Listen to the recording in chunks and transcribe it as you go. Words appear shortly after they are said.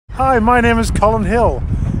Hi, my name is Colin Hill.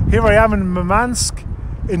 Here I am in Murmansk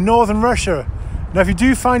in northern Russia. Now if you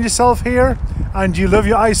do find yourself here and you love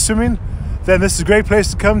your ice swimming, then this is a great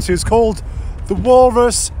place to come to. It's called the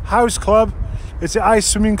Walrus House Club. It's an ice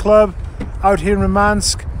swimming club out here in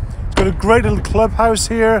Murmansk. It's got a great little clubhouse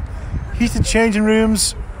here, heated changing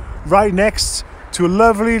rooms right next to a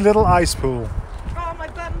lovely little ice pool. Oh, my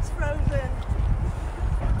bum's frozen.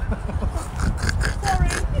 Sorry.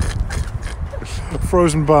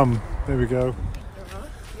 Frozen bum. There we go.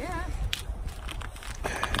 Yeah.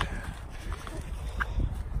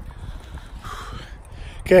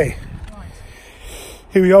 Okay.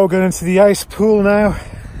 Here we are going into the ice pool now.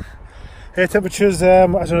 Air temperature's, I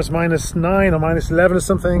don't know, it's -9 or -11 or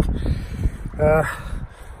something. Yes.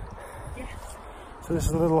 So this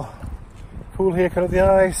is a little pool here, cut out the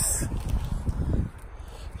ice.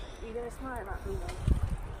 You're going to smile at me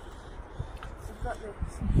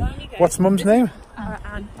though. What's Mum's name?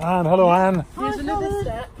 Anne. Anne. Hello, Anne. Here's another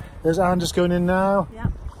step. There's Anne just going in now. Yeah.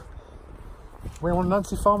 Wearing one of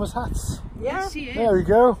Nancy Farmer's hats. Yeah. There we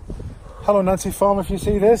go. Hello, Nancy Farmer, if you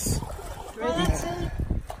see this.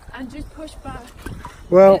 And just push back.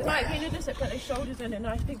 Well, It might be in a dip, put their shoulders in, a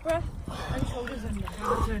nice big breath. And shoulders in,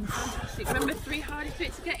 hands in. Fantastic. Remember, 3 hardest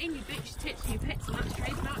bits to get in: your bitch, your tits, and your pits, and that's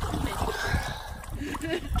straight out to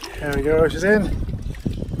me. there we go, she's in.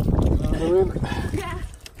 Yeah.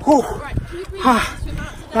 Whew. Right, can you breathe out and swim out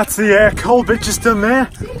to the That's the cold bit just done there.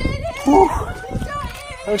 Whew.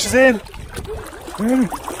 Oh, she's in.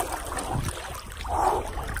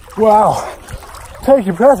 Wow. Take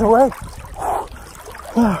your breath away.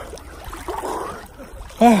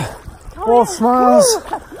 All smiles.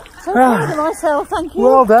 So proud of myself, thank you.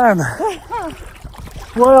 Well done.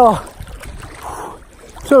 Well,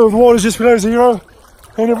 so the water's just below 0,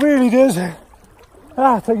 and it really does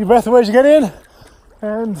take your breath away as you get in,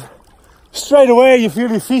 and straight away you feel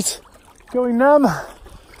your feet going numb.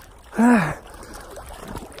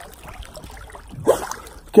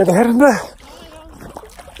 Get the head in there.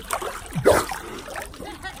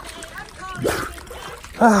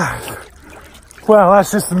 Well,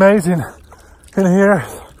 that's just amazing in here.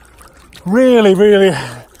 Really, really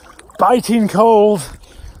biting cold,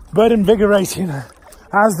 but invigorating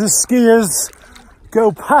as the skiers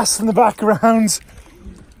go past in the background.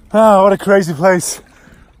 Oh, what a crazy place.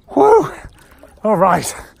 Woo! All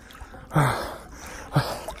right.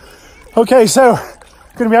 Okay, so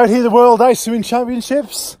going to be out here at the World Ice Swimming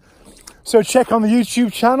Championships. So check on the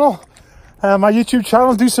YouTube channel. My YouTube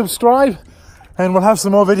channel, do subscribe, and we'll have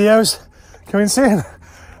some more videos coming soon.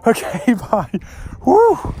 Okay, bye.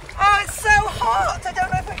 Woo! Oh, it's so hot. I don't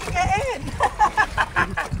know if I can get in.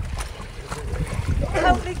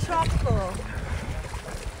 Totally tropical.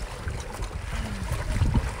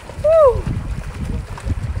 Woo!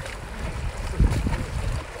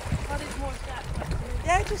 What is more step?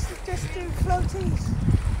 Yeah, just do floaties.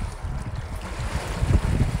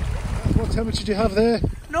 What temperature did you have there?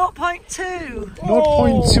 0.2.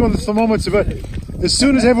 0.2 on the thermometer, but as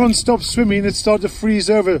soon as everyone stopped swimming, it started to freeze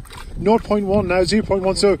over. 0.1 now,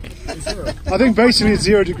 0.1. So I think basically it's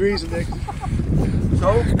 0 degrees in there.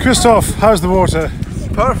 So, Christoph, how's the water?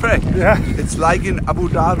 perfect. Yeah. It's like in Abu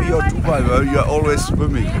Dhabi or Dubai where you're always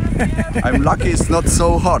swimming. I'm lucky it's not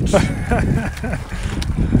so hot.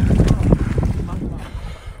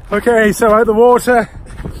 Okay, so out the water,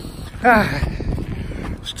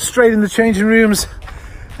 straight in the changing rooms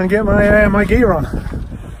and get my my gear on.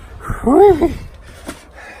 Whee!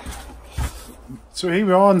 So here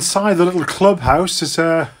we are inside the little clubhouse.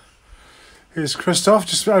 Here's Christoph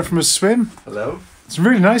just out from a swim. Hello. It's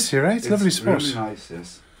really nice here, right? It's a lovely spot. Really nice,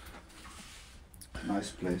 yes. Nice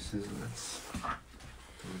place, isn't it?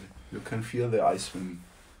 You can feel the ice swimming.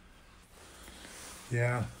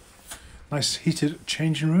 Yeah. Nice heated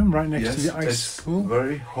changing room right next to the ice it's pool.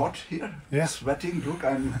 very hot here. Yeah. Sweating. Look,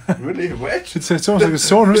 I'm really wet. It's almost like a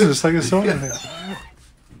sauna, isn't it? It's like a sauna.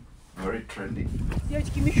 Very trendy.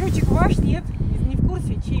 Девочки, мешочек ваш, нет? Не в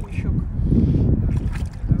курсе, чей мешок?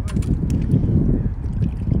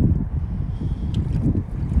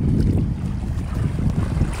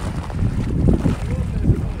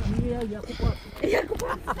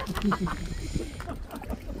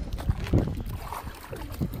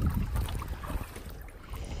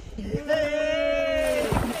 Я